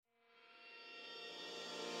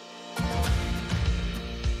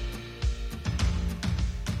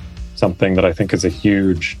something that I think is a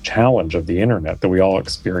huge challenge of the internet that we all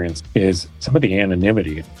experience is some of the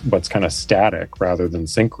anonymity, what's kind of static rather than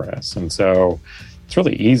synchronous. And so it's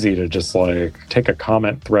really easy to just take a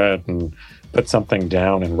comment thread and put something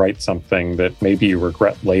down and write something that maybe you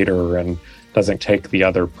regret later and doesn't take the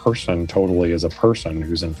other person totally as a person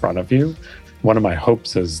who's in front of you. One of my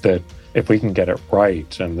hopes is that if we can get it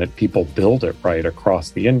right and that people build it right across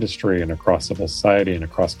the industry and across civil society and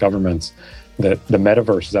across governments, that the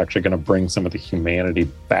metaverse is actually going to bring some of the humanity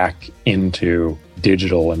back into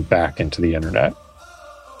digital and back into the internet.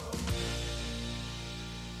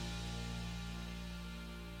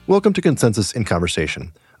 Welcome to Consensus in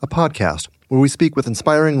Conversation, a podcast where we speak with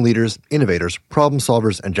inspiring leaders, innovators, problem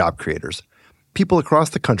solvers, and job creators. People across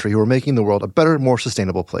the country who are making the world a better, more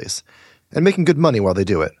sustainable place, and making good money while they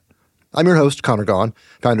do it. I'm your host, Connor Gaughan,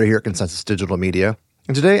 founder here at Consensus Digital Media,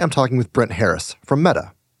 and today I'm talking with Brent Harris from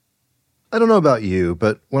Meta. I don't know about you,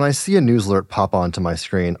 but when I see a news alert pop onto my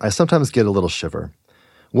screen, I sometimes get a little shiver.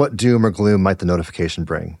 What doom or gloom might the notification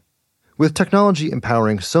bring? With technology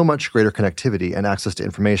empowering so much greater connectivity and access to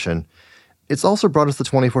information, it's also brought us the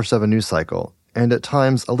 24/7 news cycle, and at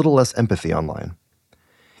times a little less empathy online.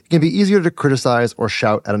 It can be easier to criticize or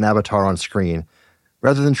shout at an avatar on screen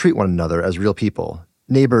rather than treat one another as real people,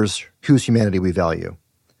 neighbors whose humanity we value.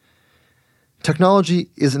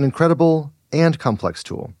 Technology is an incredible and complex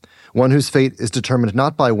tool, one whose fate is determined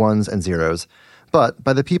not by ones and zeros, but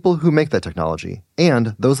by the people who make that technology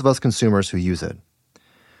and those of us consumers who use it.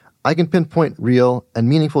 I can pinpoint real and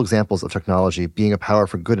meaningful examples of technology being a power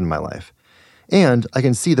for good in my life, and I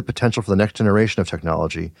can see the potential for the next generation of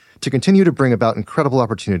technology to continue to bring about incredible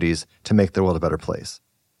opportunities to make the world a better place.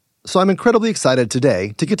 So I'm incredibly excited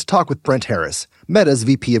today to get to talk with Brent Harris, Meta's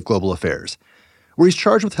VP of Global Affairs, where he's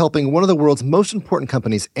charged with helping one of the world's most important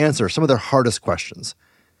companies answer some of their hardest questions.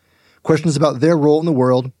 Questions about their role in the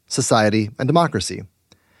world, society, and democracy.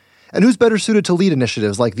 And who's better suited to lead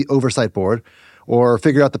initiatives like the Oversight Board or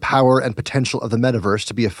figure out the power and potential of the metaverse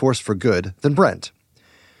to be a force for good than Brent?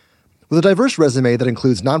 With a diverse resume that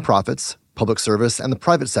includes nonprofits, public service, and the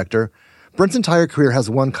private sector, Brent's entire career has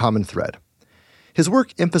one common thread. His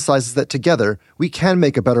work emphasizes that together we can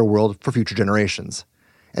make a better world for future generations.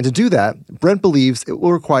 And to do that, Brent believes it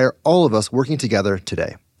will require all of us working together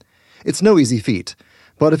today. It's no easy feat,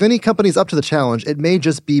 but if any company's up to the challenge, it may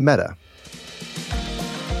just be Meta.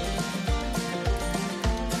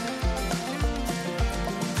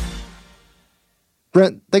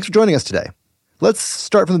 Brent, thanks for joining us today. Let's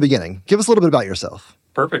start from the beginning. Give us a little bit about yourself.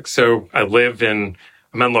 Perfect. So I live in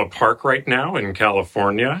Menlo Park right now in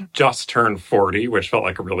California, just turned 40, which felt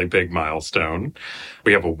like a really big milestone.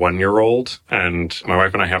 We have a 1-year-old, and my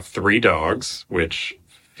wife and I have 3 dogs, which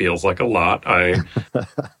feels like a lot. I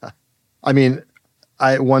mean,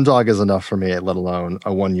 one dog is enough for me, let alone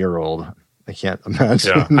a 1-year-old. I can't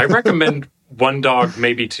imagine. Yeah, I recommend 1 dog,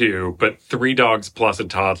 maybe 2, but 3 dogs plus a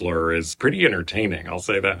toddler is pretty entertaining. I'll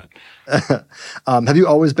say that. Have you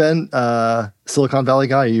always been a Silicon Valley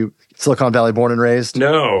guy? Are you Silicon Valley born and raised?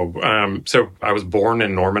 No. So I was born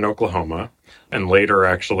in Norman, Oklahoma, and later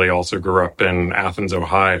actually also grew up in Athens,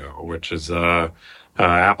 Ohio, which is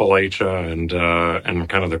Appalachia and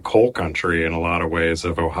kind of the coal country in a lot of ways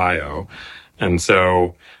of Ohio. And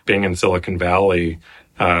so being in Silicon Valley,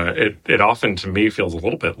 it often to me feels a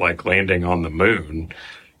little bit like landing on the moon.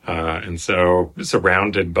 And so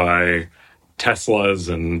surrounded by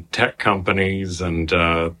Teslas and tech companies, and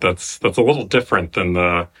that's a little different than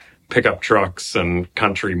the pickup trucks and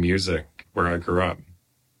country music where I grew up.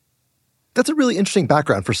 That's a really interesting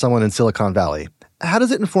background for someone in Silicon Valley. How does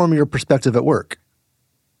it inform your perspective at work?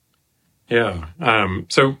 Yeah.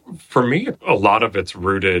 So for me, a lot of it's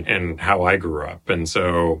rooted in how I grew up. And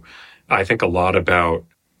so I think a lot about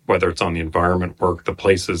whether it's on the environment work, the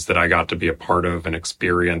places that I got to be a part of and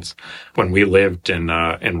experience. When we lived in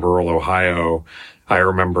rural Ohio, I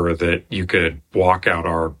remember that you could walk out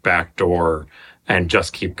our back door and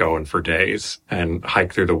just keep going for days and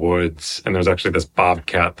hike through the woods. And there's actually this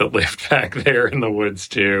bobcat that lived back there in the woods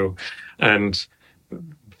too. And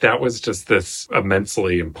that was just this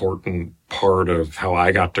immensely important part of how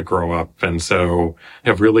I got to grow up. And so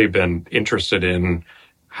I've really been interested in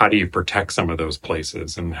how do you protect some of those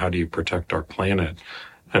places and how do you protect our planet?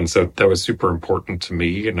 And so that was super important to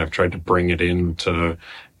me. And I've tried to bring it into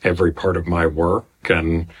every part of my work.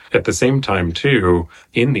 And at the same time, too,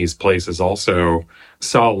 in these places also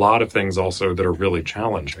saw a lot of things also that are really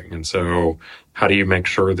challenging. And so how do you make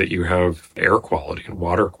sure that you have air quality and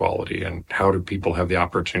water quality? And how do people have the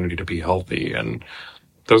opportunity to be healthy? And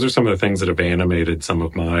those are some of the things that have animated some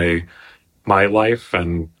of my life.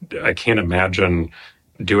 And I can't imagine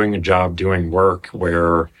doing a job, doing work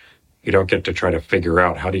where you don't get to try to figure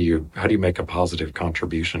out how do you make a positive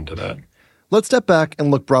contribution to that. Let's step back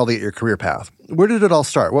and look broadly at your career path. Where did it all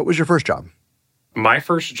start? What was your first job? My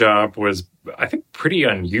first job was, I think, pretty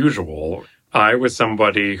unusual. I was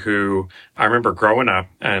somebody who, I remember growing up,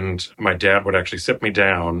 and my dad would actually sit me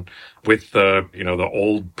down with the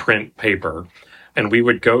old print paper, and we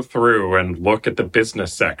would go through and look at the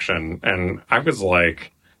business section. And I was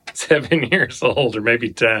like 7 years old, or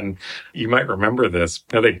maybe 10. You might remember this.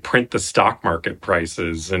 They print the stock market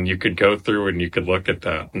prices, and you could go through and you could look at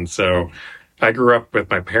that. And so I grew up with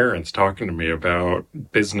my parents talking to me about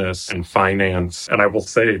business and finance. And I will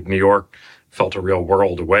say New York felt a real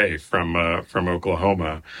world away from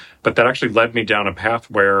Oklahoma. But that actually led me down a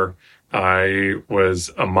path where I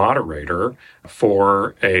was a moderator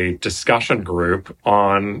for a discussion group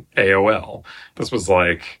on AOL. This was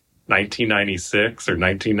like 1996 or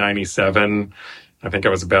 1997. I think I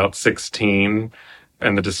was about 16.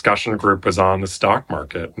 And the discussion group was on the stock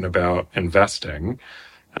market and about investing.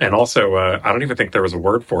 And also, I don't even think there was a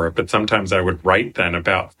word for it, but sometimes I would write then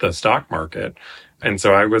about the stock market. And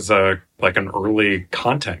so I was like an early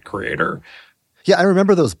content creator. Yeah, I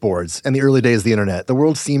remember those boards and the early days of the internet. The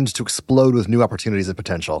world seemed to explode with new opportunities and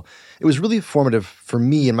potential. It was really formative for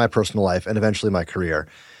me in my personal life and eventually my career.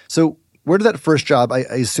 So where did that first job, I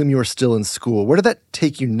assume you were still in school, where did that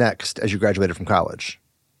take you next as you graduated from college?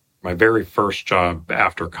 My very first job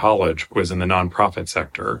after college was in the nonprofit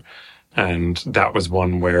sector. And that was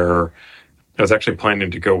one where I was actually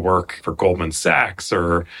planning to go work for Goldman Sachs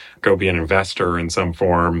or go be an investor in some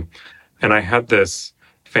form. And I had this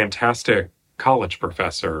fantastic college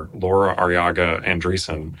professor, Laura Arriaga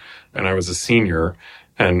Andreessen, and I was a senior.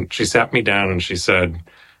 And she sat me down and she said,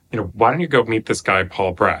 why don't you go meet this guy,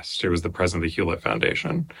 Paul Brest, who was the president of the Hewlett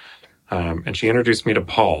Foundation. And she introduced me to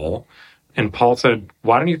Paul. And Paul said,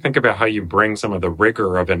 why don't you think about how you bring some of the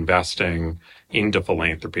rigor of investing into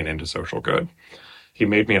philanthropy and into social good? He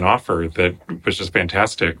made me an offer that was just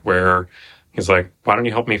fantastic, where he's like, why don't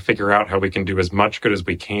you help me figure out how we can do as much good as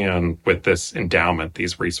we can with this endowment,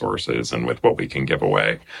 these resources, and with what we can give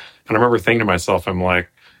away. And I remember thinking to myself, I'm like,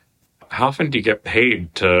 how often do you get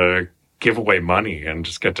paid to give away money and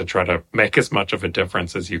just get to try to make as much of a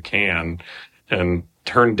difference as you can? And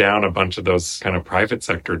turned down a bunch of those kind of private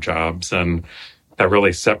sector jobs. And that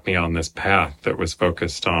really set me on this path that was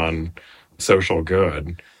focused on social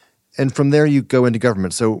good. And from there, you go into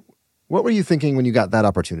government. So what were you thinking when you got that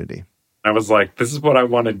opportunity? I was like, this is what I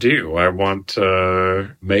want to do. I want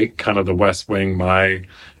to make kind of the West Wing my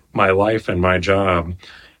life and my job.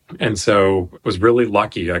 And so I was really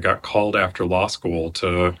lucky. I got called after law school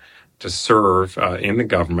to serve in the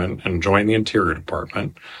government and join the Interior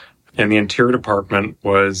Department. And the Interior Department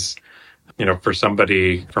was, for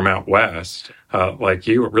somebody from out west like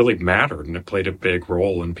you, it really mattered, and it played a big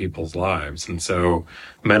role in people's lives. And so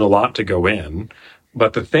it meant a lot to go in.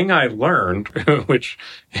 But the thing I learned, which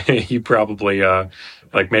you probably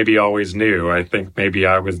maybe always knew, I think maybe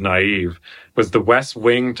I was naive, was the West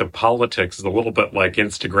Wing to politics is a little bit like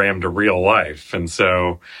Instagram to real life. And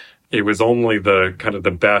so it was only the kind of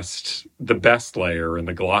the best layer and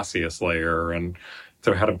the glossiest layer. And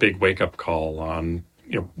so I had a big wake-up call on,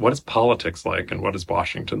 what is politics like and what is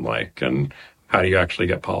Washington like and how do you actually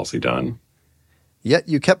get policy done? Yet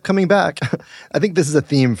you kept coming back. I think this is a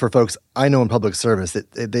theme for folks I know in public service,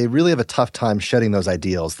 that they really have a tough time shedding those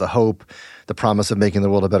ideals, the hope, the promise of making the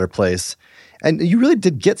world a better place. And you really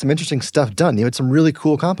did get some interesting stuff done. You had some really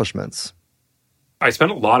cool accomplishments. I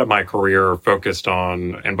spent a lot of my career focused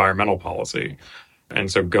on environmental policy. And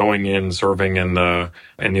so going in, serving in the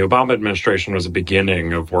Obama administration was a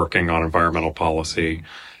beginning of working on environmental policy.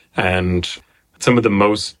 And some of the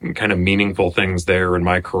most kind of meaningful things there in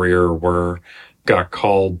my career were got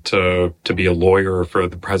called to be a lawyer for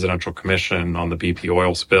the Presidential Commission on the BP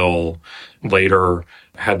oil spill. Later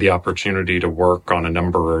had the opportunity to work on a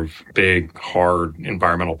number of big, hard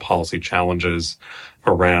environmental policy challenges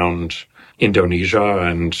around Indonesia.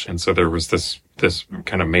 And so there was this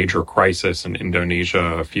kind of major crisis in Indonesia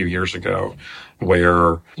a few years ago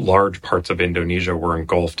where large parts of Indonesia were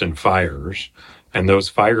engulfed in fires. And those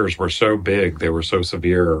fires were so big, they were so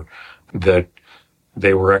severe that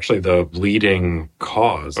they were actually the leading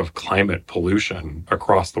cause of climate pollution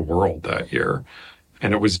across the world that year.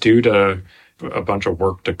 And it was due to a bunch of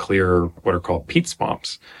work to clear what are called peat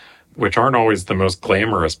swamps, which aren't always the most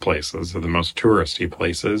glamorous places or the most touristy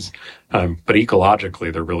places. But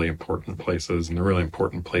ecologically, they're really important places, and they're really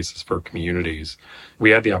important places for communities.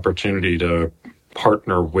 We had the opportunity to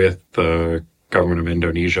partner with the government of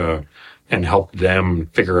Indonesia and help them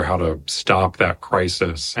figure out how to stop that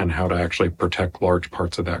crisis and how to actually protect large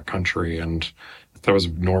parts of that country. And that was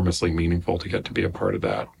enormously meaningful to get to be a part of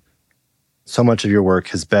that. So much of your work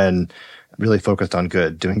has been really focused on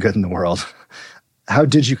good, doing good in the world. How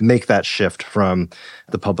did you make that shift from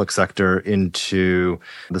the public sector into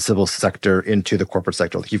the civil sector, into the corporate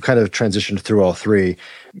sector? Like you've kind of transitioned through all three.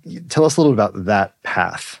 Tell us a little about that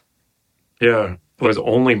path. Yeah, it was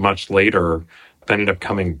only much later I ended up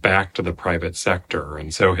coming back to the private sector.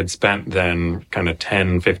 And so had spent then kind of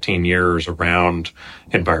 10, 15 years around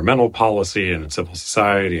environmental policy and in civil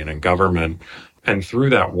society and in government. And through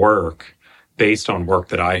that work, based on work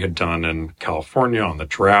that I had done in California on the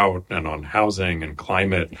drought and on housing and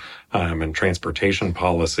climate and transportation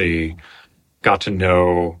policy, got to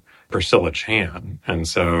know Priscilla Chan, and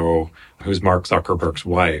so who's Mark Zuckerberg's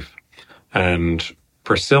wife. And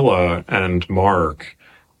Priscilla and Mark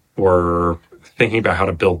were thinking about how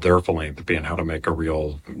to build their philanthropy and how to make a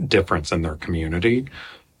real difference in their community.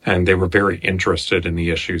 And they were very interested in the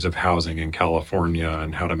issues of housing in California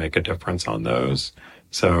and how to make a difference on those.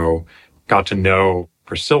 So got to know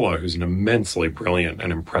Priscilla, who's an immensely brilliant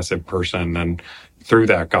and impressive person. And through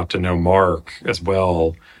that, got to know Mark as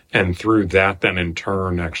well. And through that, then in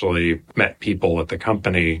turn, actually met people at the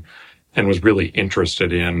company and was really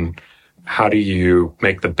interested in how do you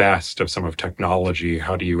make the best of some of technology?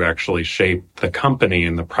 How do you actually shape the company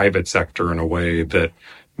and the private sector in a way that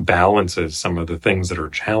balances some of the things that are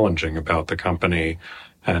challenging about the company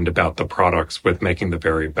and about the products with making the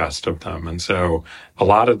very best of them? And so a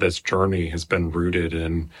lot of this journey has been rooted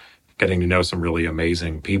in getting to know some really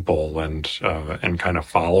amazing people and kind of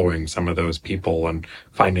following some of those people and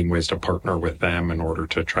finding ways to partner with them in order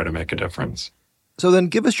to try to make a difference. So then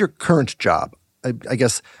give us your current job. I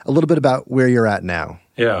guess a little bit about where you're at now.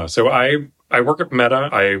 Yeah. So I work at Meta.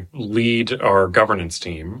 I lead our governance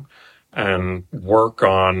team and work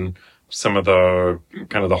on some of the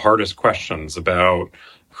kind of the hardest questions about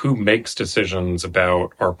who makes decisions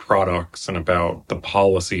about our products and about the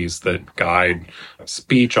policies that guide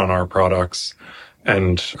speech on our products,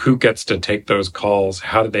 and who gets to take those calls.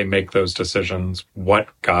 How do they make those decisions? What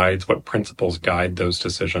principles guide those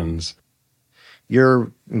decisions?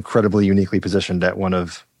 You're incredibly uniquely positioned at one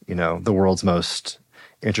of, the world's most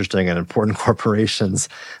interesting and important corporations,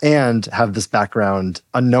 and have this background,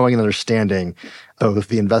 unknowing and understanding both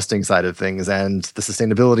the investing side of things and the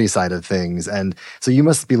sustainability side of things. And so you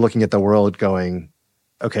must be looking at the world going,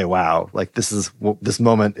 okay, wow, like this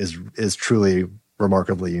moment is truly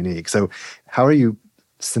remarkably unique. So how are you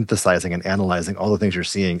synthesizing and analyzing all the things you're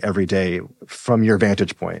seeing every day from your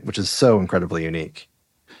vantage point, which is so incredibly unique?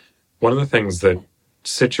 One of the things that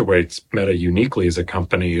situates Meta uniquely as a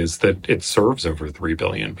company is that it serves over 3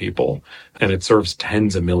 billion people and it serves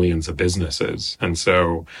tens of millions of businesses. And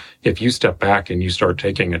so if you step back and you start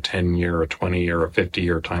taking a 10-year, a 20-year, a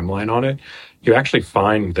 50-year timeline on it, you actually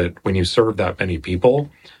find that when you serve that many people,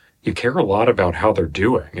 you care a lot about how they're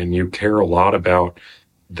doing, and you care a lot about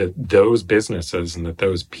that those businesses and that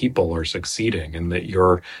those people are succeeding, and that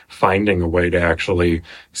you're finding a way to actually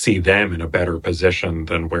see them in a better position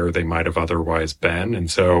than where they might have otherwise been. And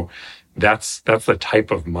so that's the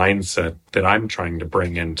type of mindset that I'm trying to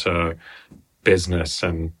bring into business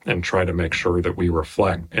and try to make sure that we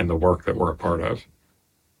reflect in the work that we're a part of.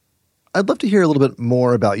 I'd love to hear a little bit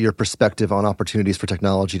more about your perspective on opportunities for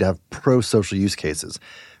technology to have pro-social use cases,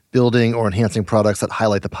 building or enhancing products that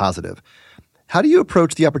highlight the positive. How do you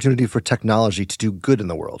approach the opportunity for technology to do good in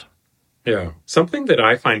the world? Yeah. Something that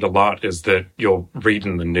I find a lot is that you'll read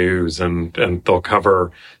in the news and they'll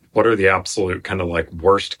cover what are the absolute kind of like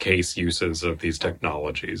worst case uses of these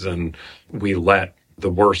technologies. And we let the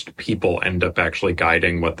worst people end up actually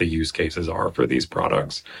guiding what the use cases are for these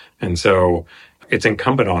products. And so it's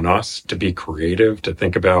incumbent on us to be creative, to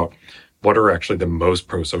think about what are actually the most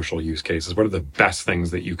pro-social use cases? What are the best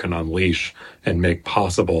things that you can unleash and make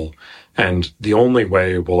possible? And the only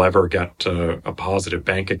way we'll ever get to a positive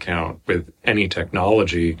bank account with any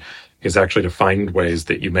technology is actually to find ways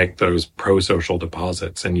that you make those pro-social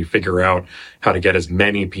deposits and you figure out how to get as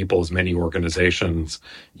many people, as many organizations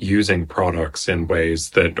using products in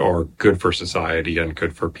ways that are good for society and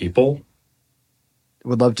good for people.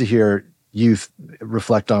 Would love to hear you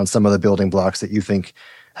reflect on some of the building blocks that you think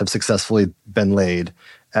have successfully been laid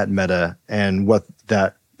at Meta and what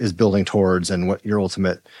that is building towards and what your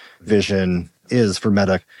ultimate vision is for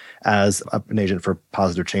Meta as an agent for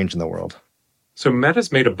positive change in the world. So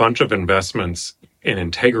Meta's made a bunch of investments in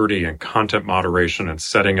integrity and content moderation and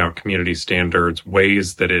setting out community standards,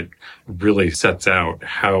 ways that it really sets out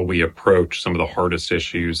how we approach some of the hardest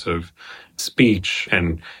issues of speech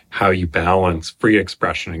and how you balance free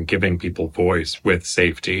expression and giving people voice with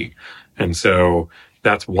safety. And so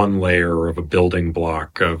that's one layer of a building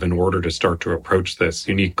block of, in order to start to approach this,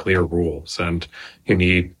 you need clear rules, and you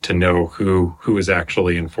need to know who is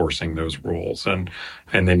actually enforcing those rules. And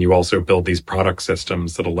then you also build these product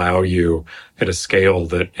systems that allow you at a scale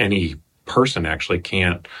that any person actually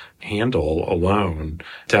can't handle alone,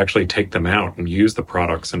 to actually take them out and use the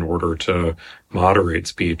products in order to moderate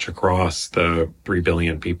speech across the 3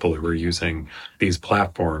 billion people who are using these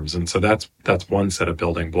platforms. And so that's one set of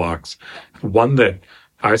building blocks. One that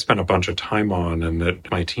I spent a bunch of time on and that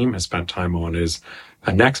my team has spent time on is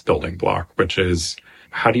a next building block, which is,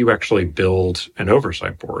 how do you actually build an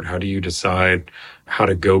oversight board? How do you decide how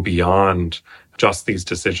to go beyond just these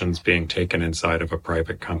decisions being taken inside of a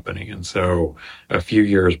private company? And so a few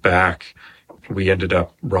years back, we ended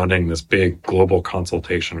up running this big global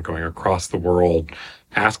consultation going across the world,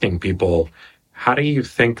 asking people, how do you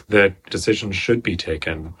think that decisions should be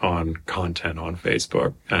taken on content on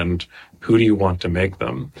Facebook? And who do you want to make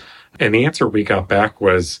them? And the answer we got back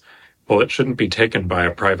was, well, it shouldn't be taken by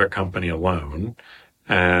a private company alone.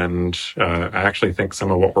 And I actually think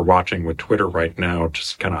some of what we're watching with Twitter right now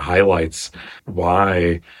just kind of highlights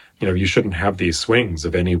why, you shouldn't have these swings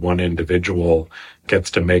of any one individual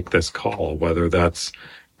gets to make this call, whether that's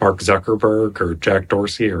Mark Zuckerberg or Jack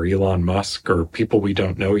Dorsey or Elon Musk or people we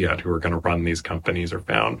don't know yet who are going to run these companies or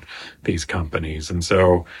found these companies. And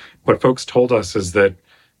so what folks told us is that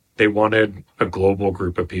they wanted a global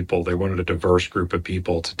group of people. They wanted a diverse group of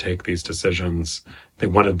people to take these decisions. They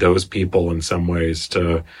wanted those people in some ways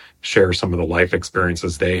to share some of the life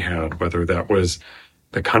experiences they had, whether that was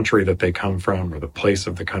the country that they come from or the place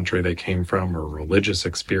of the country they came from or religious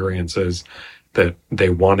experiences, that they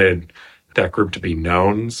wanted that group to be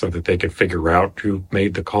known so that they could figure out who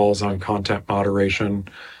made the calls on content moderation,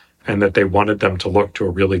 and that they wanted them to look to a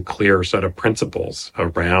really clear set of principles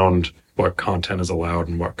around what content is allowed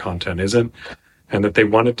and what content isn't, and that they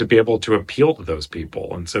wanted to be able to appeal to those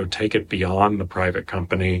people. And so take it beyond the private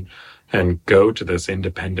company and go to this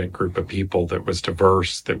independent group of people that was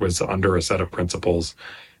diverse, that was under a set of principles,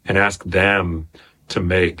 and ask them to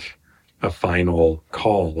make a final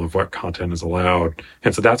call of what content is allowed.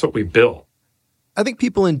 And so that's what we built. I think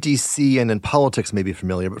people in D.C. and in politics may be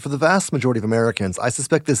familiar, but for the vast majority of Americans, I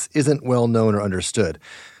suspect this isn't well known or understood.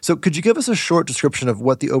 So could you give us a short description of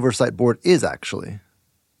what the Oversight Board is actually?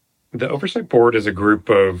 The Oversight Board is a group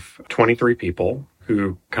of 23 people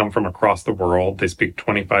who come from across the world. They speak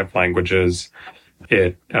 25 languages.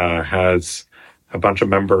 It has a bunch of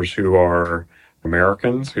members who are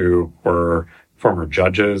Americans who were former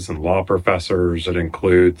judges and law professors. It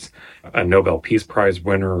includes a Nobel Peace Prize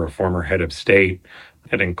winner, a former head of state.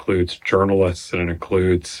 It includes journalists, and it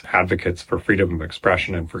includes advocates for freedom of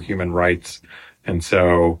expression and for human rights. And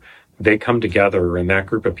so they come together, and that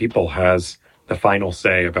group of people has the final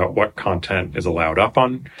say about what content is allowed up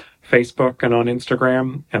on Facebook and on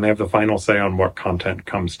Instagram, and they have the final say on what content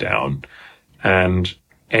comes down. And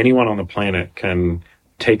anyone on the planet can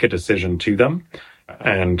take a decision to them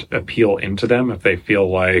and appeal into them if they feel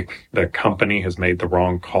like the company has made the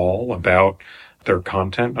wrong call about their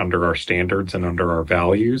content under our standards and under our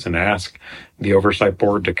values, and ask the Oversight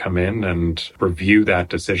Board to come in and review that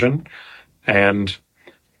decision. And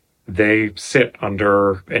they sit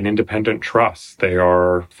under an independent trust. They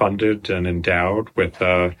are funded and endowed with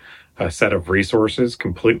a set of resources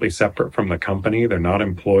completely separate from the company. They're not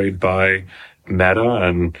employed by Meta,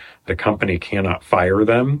 and the company cannot fire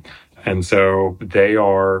them. And so they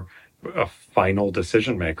are a final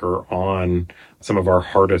decision maker on some of our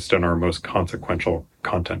hardest and our most consequential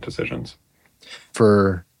content decisions.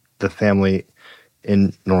 For the family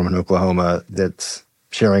in Norman, Oklahoma, that's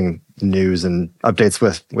sharing news and updates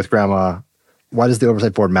with grandma, why does the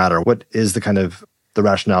Oversight Board matter? What is the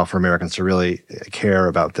rationale for Americans to really care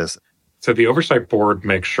about this? So the Oversight Board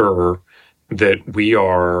makes sure that we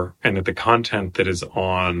are, and that the content that is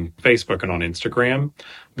on Facebook and on Instagram,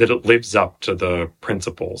 that it lives up to the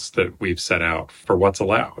principles that we've set out for what's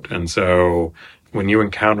allowed. And so when you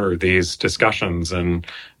encounter these discussions and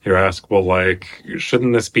you ask, well,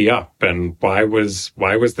 shouldn't this be up? And why was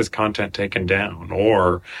this content taken down?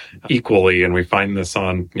 Or equally, and we find this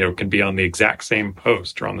on, can be on the exact same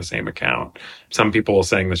post or on the same account. Some people are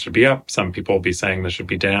saying this should be up. Some people will be saying this should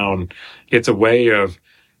be down. It's a way of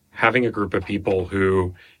having a group of people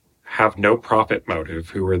who have no profit motive,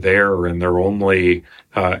 who are there and their only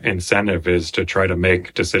incentive is to try to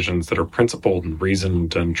make decisions that are principled and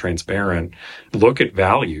reasoned and transparent, look at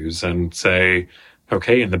values and say,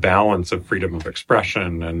 okay, in the balance of freedom of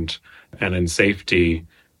expression and in safety,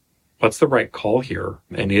 what's the right call here?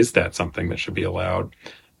 And is that something that should be allowed?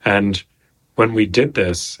 And when we did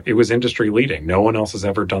this, it was industry leading. No one else has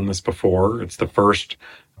ever done this before. It's the first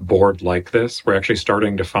board like this. We're actually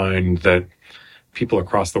starting to find that people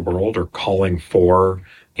across the world are calling for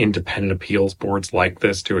independent appeals boards like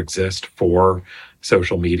this to exist for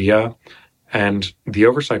social media. And the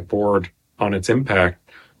oversight board, on its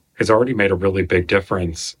impact, has already made a really big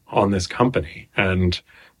difference on this company. And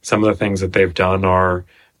some of the things that they've done are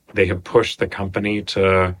they have pushed the company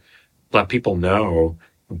to let people know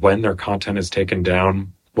when their content is taken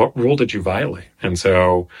down, what rule did you violate? And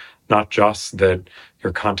so not just that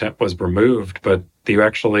your content was removed, but that you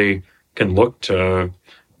actually can look to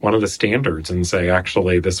one of the standards and say,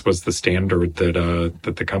 actually, this was the standard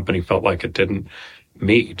that the company felt like it didn't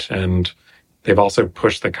meet. And they've also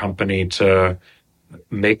pushed the company to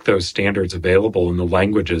make those standards available in the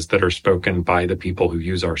languages that are spoken by the people who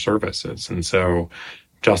use our services. And so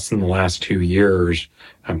just in the last 2 years,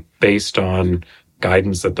 based on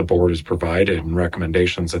guidance that the board has provided and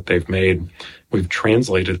recommendations that they've made, we've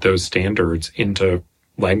translated those standards into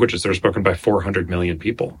languages that are spoken by 400 million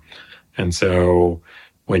people. And so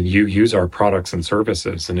when you use our products and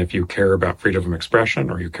services, and if you care about freedom of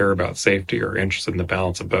expression or you care about safety or interested in the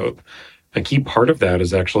balance of both, a key part of that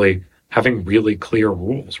is actually having really clear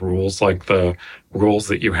rules like the rules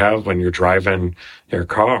that you have when you're driving your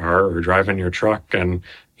car or driving your truck, and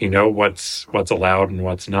you know what's allowed and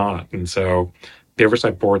what's not. And so the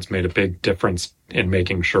oversight board's made a big difference in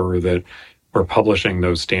making sure that we're publishing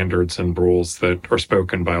those standards and rules that are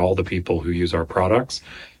spoken by all the people who use our products,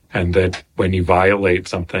 and that when you violate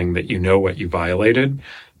something, that you know what you violated,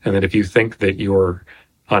 and that if you think that you're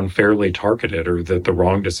unfairly targeted or that the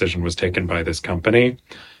wrong decision was taken by this company,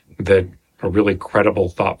 that a really credible,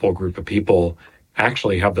 thoughtful group of people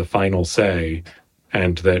actually have the final say,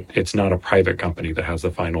 and that it's not a private company that has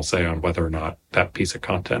the final say on whether or not that piece of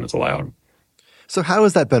content is allowed. So how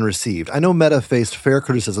has that been received? I know Meta faced fair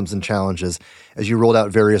criticisms and challenges as you rolled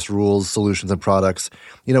out various rules, solutions, and products.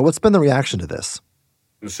 What's been the reaction to this?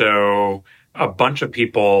 So a bunch of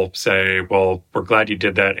people say, well, we're glad you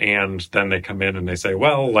did that. And then they come in and they say,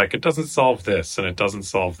 well, it doesn't solve this and it doesn't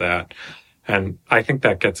solve that. And I think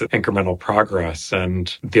that gets at incremental progress.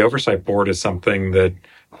 And the oversight board is something that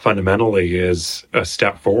fundamentally is a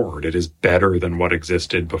step forward. It is better than what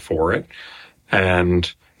existed before it.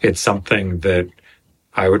 And it's something that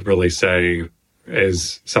I would really say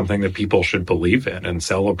is something that people should believe in and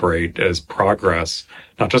celebrate as progress,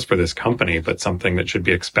 not just for this company, but something that should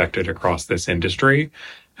be expected across this industry.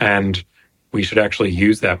 And we should actually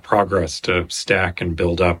use that progress to stack and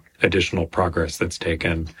build up additional progress that's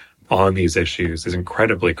taken on these issues, these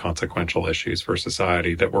incredibly consequential issues for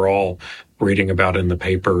society that we're all reading about in the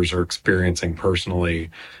papers or experiencing personally.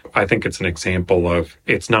 I think it's an example of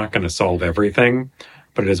it's not going to solve everything,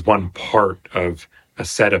 but it is one part of a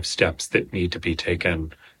set of steps that need to be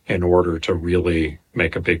taken in order to really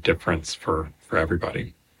make a big difference for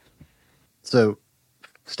everybody. So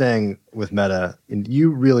staying with Meta,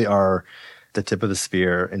 you really are the tip of the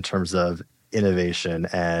spear in terms of innovation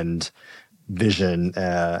and vision.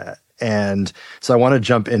 And so I want to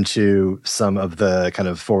jump into some of the kind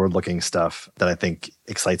of forward-looking stuff that I think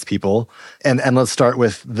excites people. And let's start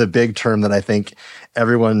with the big term that I think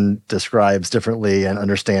everyone describes differently and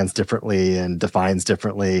understands differently and defines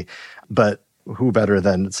differently. But who better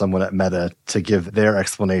than someone at Meta to give their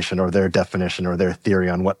explanation or their definition or their theory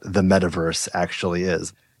on what the metaverse actually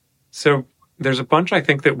is? So there's a bunch, I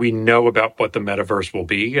think, that we know about what the metaverse will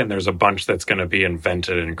be, and there's a bunch that's going to be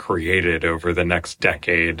invented and created over the next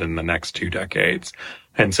decade and the next 2 decades.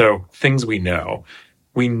 And so things we know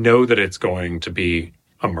that it's going to be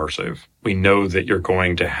immersive. We know that you're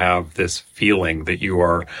going to have this feeling that you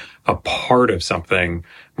are a part of something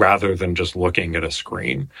rather than just looking at a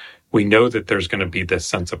screen. We know that there's going to be this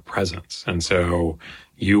sense of presence. And so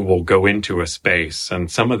you will go into a space,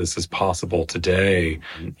 and some of this is possible today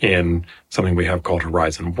in something we have called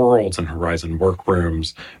Horizon Worlds and Horizon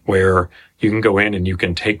Workrooms, where you can go in and you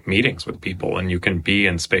can take meetings with people and you can be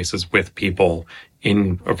in spaces with people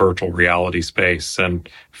in a virtual reality space and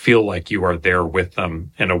feel like you are there with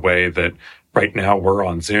them in a way that right now we're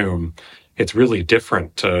on Zoom. It's really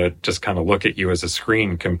different to just kind of look at you as a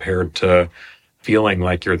screen compared to feeling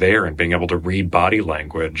like you're there and being able to read body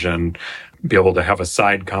language and be able to have a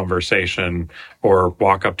side conversation or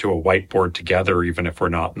walk up to a whiteboard together, even if we're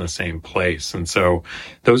not in the same place. And so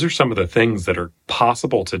those are some of the things that are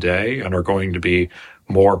possible today and are going to be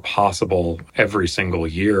more possible every single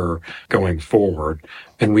year going forward.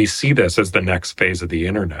 And we see this as the next phase of the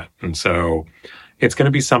internet. And so it's going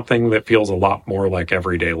to be something that feels a lot more like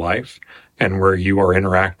everyday life and where you are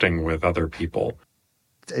interacting with other people.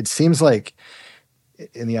 It seems like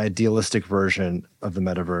in the idealistic version of the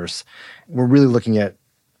metaverse, we're really looking at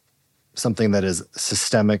something that is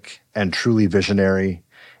systemic and truly visionary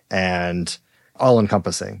and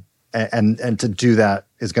all-encompassing. And to do that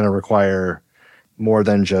is going to require more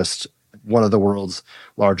than just one of the world's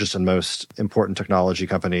largest and most important technology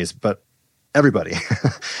companies, but everybody.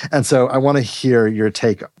 And so I want to hear your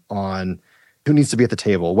take on who needs to be at the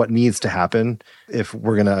table, what needs to happen if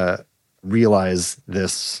we're going to realize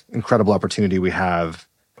this incredible opportunity we have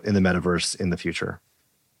in the metaverse in the future.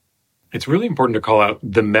 It's really important to call out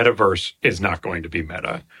the metaverse is not going to be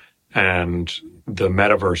meta. And the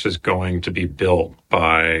metaverse is going to be built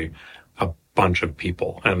by a bunch of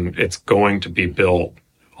people. And it's going to be built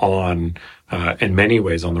on, in many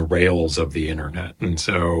ways, on the rails of the internet. And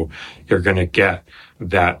so you're going to get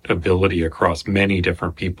that ability across many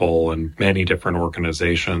different people and many different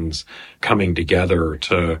organizations coming together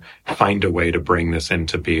to find a way to bring this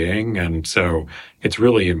into being. And so it's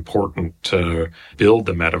really important to build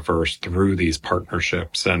the metaverse through these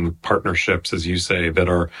partnerships, and partnerships, as you say, that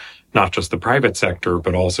are not just the private sector,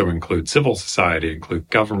 but also include civil society, include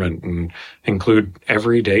government, and include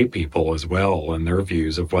everyday people as well and their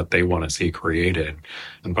views of what they want to see created.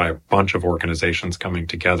 And by a bunch of organizations coming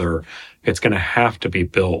together, it's going to have to be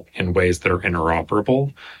built in ways that are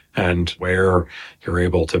interoperable and where you're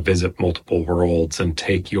able to visit multiple worlds and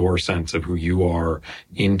take your sense of who you are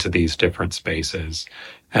into these different spaces.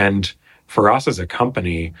 And for us as a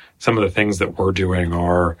company, some of the things that we're doing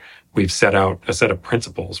are we've set out a set of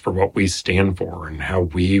principles for what we stand for and how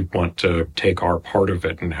we want to take our part of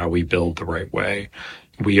it and how we build the right way.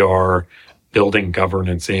 We are building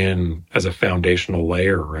governance in as a foundational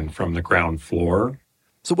layer and from the ground floor.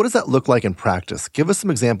 So what does that look like in practice? Give us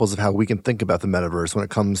some examples of how we can think about the metaverse when it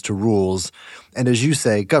comes to rules and, as you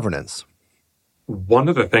say, governance. One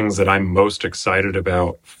of the things that I'm most excited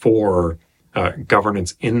about for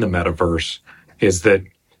governance in the metaverse is that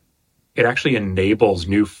it actually enables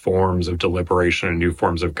new forms of deliberation and new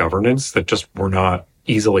forms of governance that just were not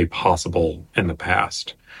easily possible in the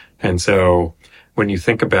past. And so when you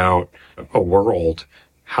think about a world,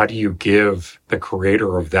 how do you give the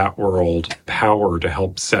creator of that world power to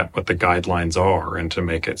help set what the guidelines are and to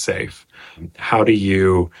make it safe? How do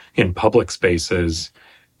you, in public spaces,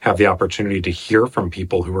 have the opportunity to hear from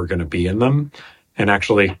people who are going to be in them? And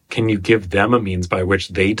actually, can you give them a means by which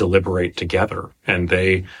they deliberate together and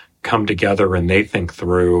they come together and they think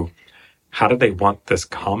through how do they want this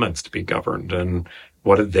commons to be governed and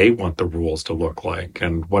what do they want the rules to look like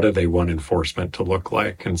and what do they want enforcement to look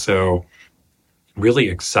like? And so really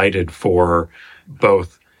excited for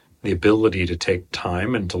both the ability to take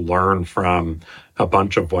time and to learn from a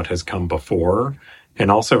bunch of what has come before,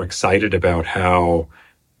 and also excited about how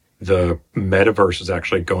the metaverse is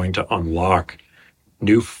actually going to unlock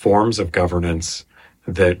new forms of governance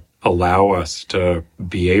that allow us to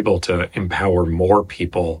be able to empower more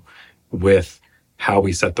people with how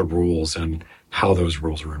we set the rules and how those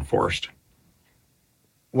rules are enforced.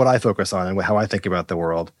 What I focus on and how I think about the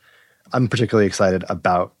world, I'm particularly excited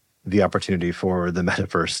about the opportunity for the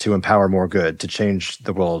metaverse to empower more good, to change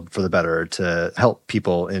the world for the better, to help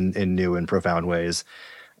people in new and profound ways.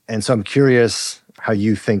 And so I'm curious how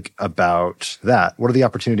you think about that. What are the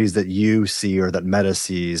opportunities that you see or that Meta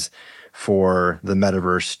sees for the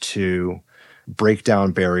metaverse to break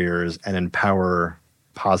down barriers and empower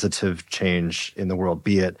positive change in the world,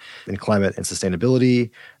 be it in climate and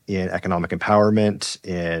sustainability, in economic empowerment,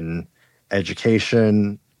 in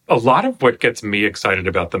education? A lot of what gets me excited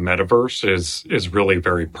about the metaverse is really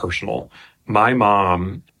very personal. My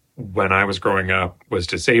mom, when I was growing up, was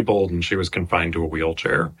disabled and she was confined to a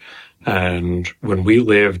wheelchair. And when we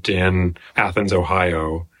lived in Athens,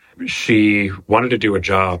 Ohio, she wanted to do a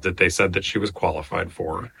job that they said that she was qualified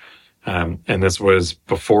for. And this was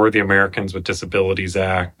before the Americans with Disabilities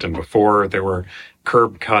Act and before there were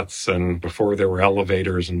curb cuts and before there were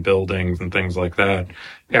elevators and buildings and things like that.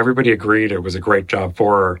 Everybody agreed it was a great job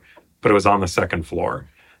for her, but it was on the second floor.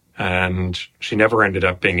 And she never ended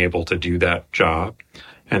up being able to do that job.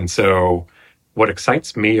 And so what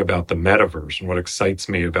excites me about the metaverse and what excites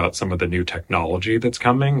me about some of the new technology that's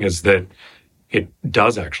coming is that it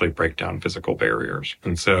does actually break down physical barriers.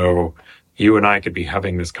 And so you and I could be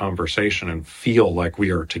having this conversation and feel like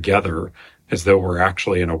we are together as though we're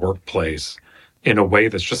actually in a workplace in a way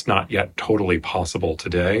that's just not yet totally possible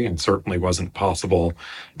today, and certainly wasn't possible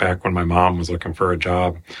back when my mom was looking for a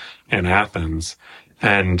job in Athens.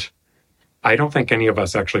 And I don't think any of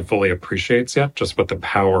us actually fully appreciates yet just what the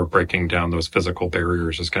power of breaking down those physical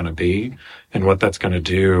barriers is going to be and what that's going to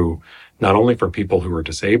do, not only for people who are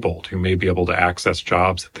disabled, who may be able to access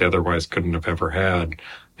jobs that they otherwise couldn't have ever had,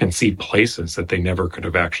 and see places that they never could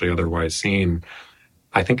have actually otherwise seen,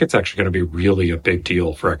 I think it's actually going to be really a big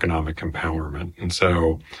deal for economic empowerment. And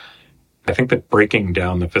so I think that breaking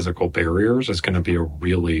down the physical barriers is going to be a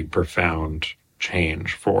really profound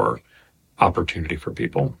change for opportunity for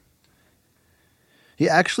people.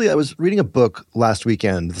 Yeah, actually, I was reading a book last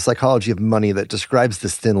weekend, The Psychology of Money, that describes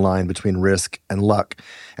this thin line between risk and luck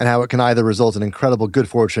and how it can either result in incredible good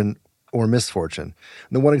fortune or misfortune.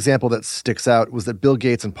 And the one example that sticks out was that Bill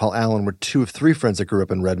Gates and Paul Allen were two of three friends that grew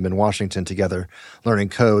up in Redmond, Washington together, learning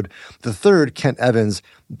code. The third, Kent Evans,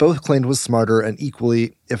 both claimed was smarter and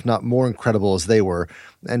equally, if not more incredible as they were.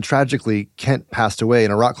 And tragically, Kent passed away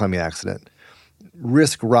in a rock climbing accident.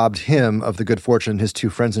 Risk robbed him of the good fortune his two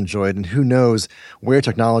friends enjoyed, and who knows where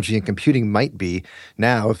technology and computing might be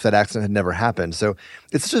now if that accident had never happened. So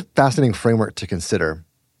it's such a fascinating framework to consider.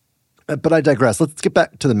 But I digress. Let's get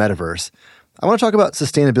back to the metaverse. I want to talk about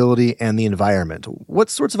sustainability and the environment. What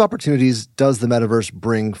sorts of opportunities does the metaverse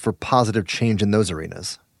bring for positive change in those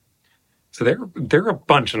arenas? So there are a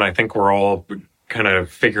bunch, and I think we're all kind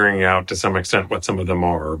of figuring out to some extent what some of them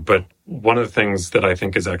are. But one of the things that I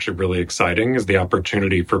think is actually really exciting is the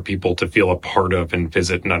opportunity for people to feel a part of and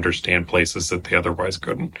visit and understand places that they otherwise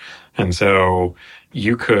couldn't. And so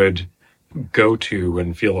you could go to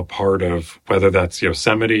and feel a part of, whether that's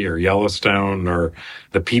Yosemite or Yellowstone or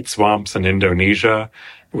the peat swamps in Indonesia,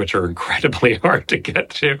 which are incredibly hard to get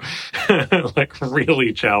to, like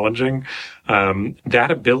really challenging. That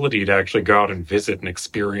ability to actually go out and visit and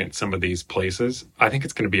experience some of these places, I think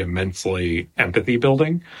it's going to be immensely empathy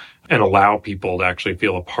building and allow people to actually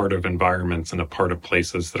feel a part of environments and a part of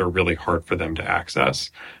places that are really hard for them to access.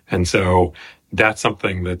 And so that's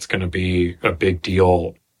something that's going to be a big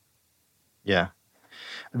deal. Yeah.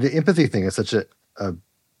 The empathy thing is such a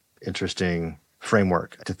interesting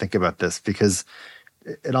framework to think about this, because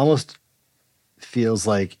it almost feels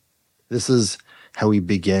like this is how we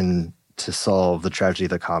begin to solve the tragedy of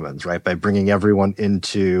the commons, right? By bringing everyone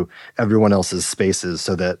into everyone else's spaces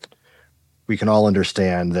so that we can all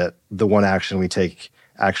understand that the one action we take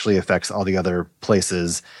actually affects all the other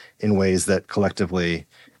places in ways that collectively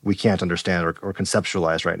we can't understand or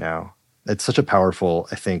conceptualize right now. It's such a powerful,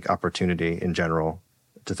 I think, opportunity in general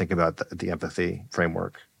to think about the empathy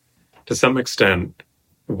framework. To some extent,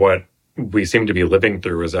 what we seem to be living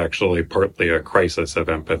through is actually partly a crisis of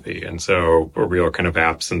empathy. And so a real kind of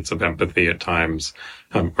absence of empathy at times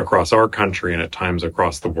across our country and at times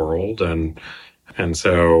across the world. And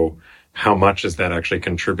so how much is that actually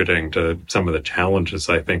contributing to some of the challenges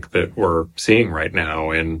I think that we're seeing right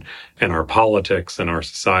now in our politics and our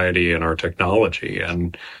society and our technology?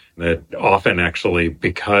 And that often actually,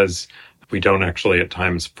 because we don't actually at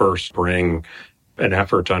times first bring an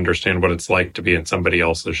effort to understand what it's like to be in somebody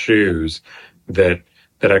else's shoes, that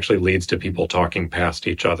actually leads to people talking past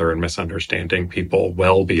each other and misunderstanding people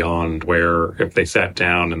well beyond where, if they sat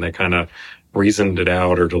down and they kind of reasoned it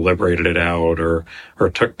out or deliberated it out or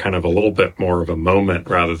took kind of a little bit more of a moment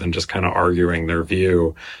rather than just kind of arguing their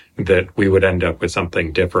view, that we would end up with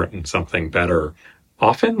something different and something better.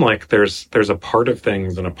 Often, like, there's a part of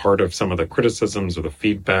things and a part of some of the criticisms or the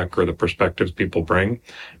feedback or the perspectives people bring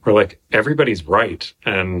where, like, everybody's right,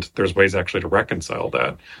 and there's ways actually to reconcile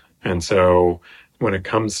that. And so when it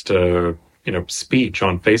comes to, speech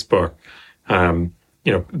on Facebook,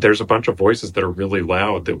 there's a bunch of voices that are really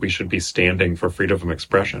loud that we should be standing for freedom of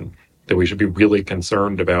expression, that we should be really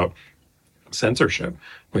concerned about censorship.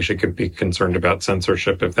 We should be concerned about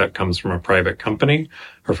censorship if that comes from a private company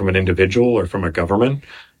or from an individual or from a government,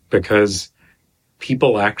 because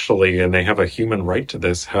people actually, and they have a human right to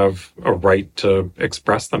this, have a right to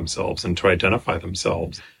express themselves and to identify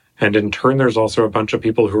themselves. And in turn, there's also a bunch of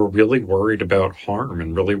people who are really worried about harm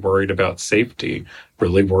and really worried about safety,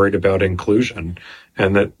 really worried about inclusion,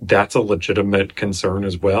 and that's a legitimate concern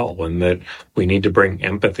as well. And that we need to bring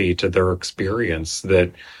empathy to their experience,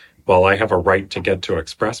 that while I have a right to get to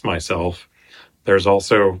express myself, there's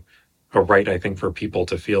also a right, I think, for people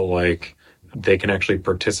to feel like they can actually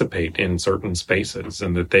participate in certain spaces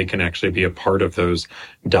and that they can actually be a part of those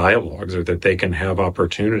dialogues, or that they can have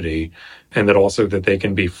opportunity, and that also that they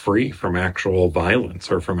can be free from actual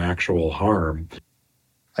violence or from actual harm.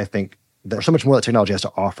 I think there's so much more that technology has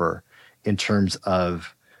to offer in terms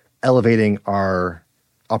of elevating our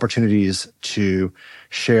opportunities to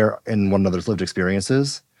share in one another's lived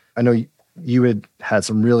experiences. I know you had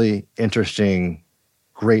some really interesting,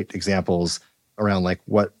 great examples around like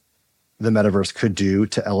what the metaverse could do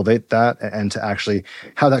to elevate that and to actually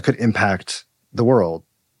how that could impact the world.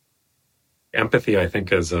 Empathy, I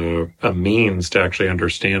think, is a means to actually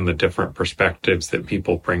understand the different perspectives that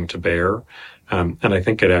people bring to bear. And I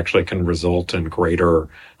think it actually can result in greater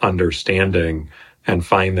understanding and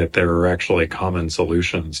find that there are actually common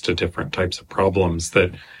solutions to different types of problems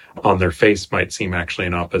that on their face might seem actually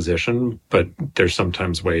in opposition, but there's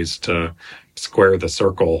sometimes ways to square the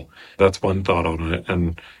circle. That's one thought on it.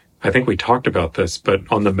 And I think we talked about this, but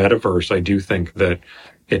on the metaverse, I do think that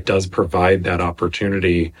it does provide that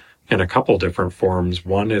opportunity in a couple different forms.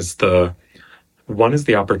 One is the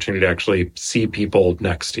opportunity to actually see people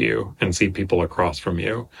next to you and see people across from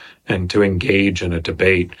you and to engage in a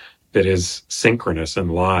debate that is synchronous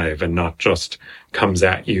and live and not just comes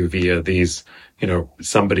at you via these,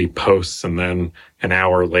 somebody posts and then an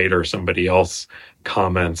hour later somebody else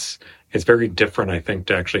comments. It's very different, I think,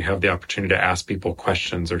 to actually have the opportunity to ask people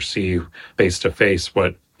questions or see face to face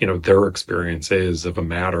what, their experience is of a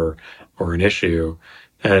matter or an issue.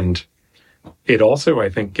 And it also, I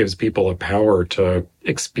think, gives people a power to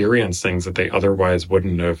experience things that they otherwise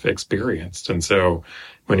wouldn't have experienced. And so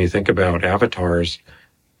when you think about avatars,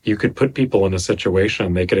 you could put people in a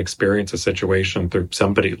situation, they could experience a situation through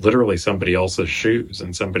literally somebody else's shoes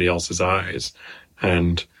and somebody else's eyes.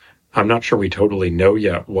 And I'm not sure we totally know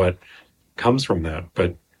yet what comes from that,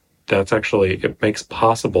 but that's actually, it makes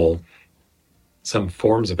possible some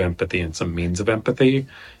forms of empathy and some means of empathy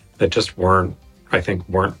that just weren't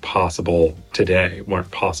possible today, weren't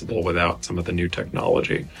possible without some of the new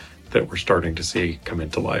technology that we're starting to see come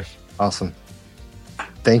into life. Awesome.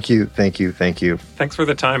 Thank you. Thanks for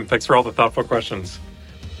the time. Thanks for all the thoughtful questions.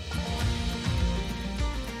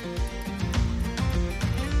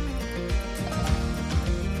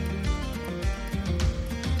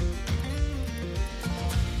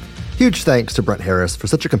 Huge thanks to Brent Harris for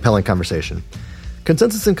such a compelling conversation.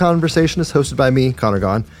 Consensus in Conversation is hosted by me, Connor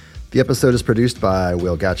Gaughan. The episode is produced by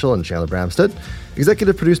Will Gatchell and Chandler Bramstead.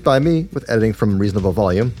 Executive produced by me with editing from Reasonable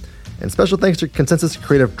Volume. And special thanks to Consensus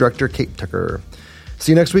Creative Director Kate Tucker.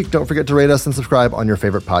 See you next week. Don't forget to rate us and subscribe on your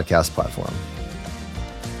favorite podcast platform.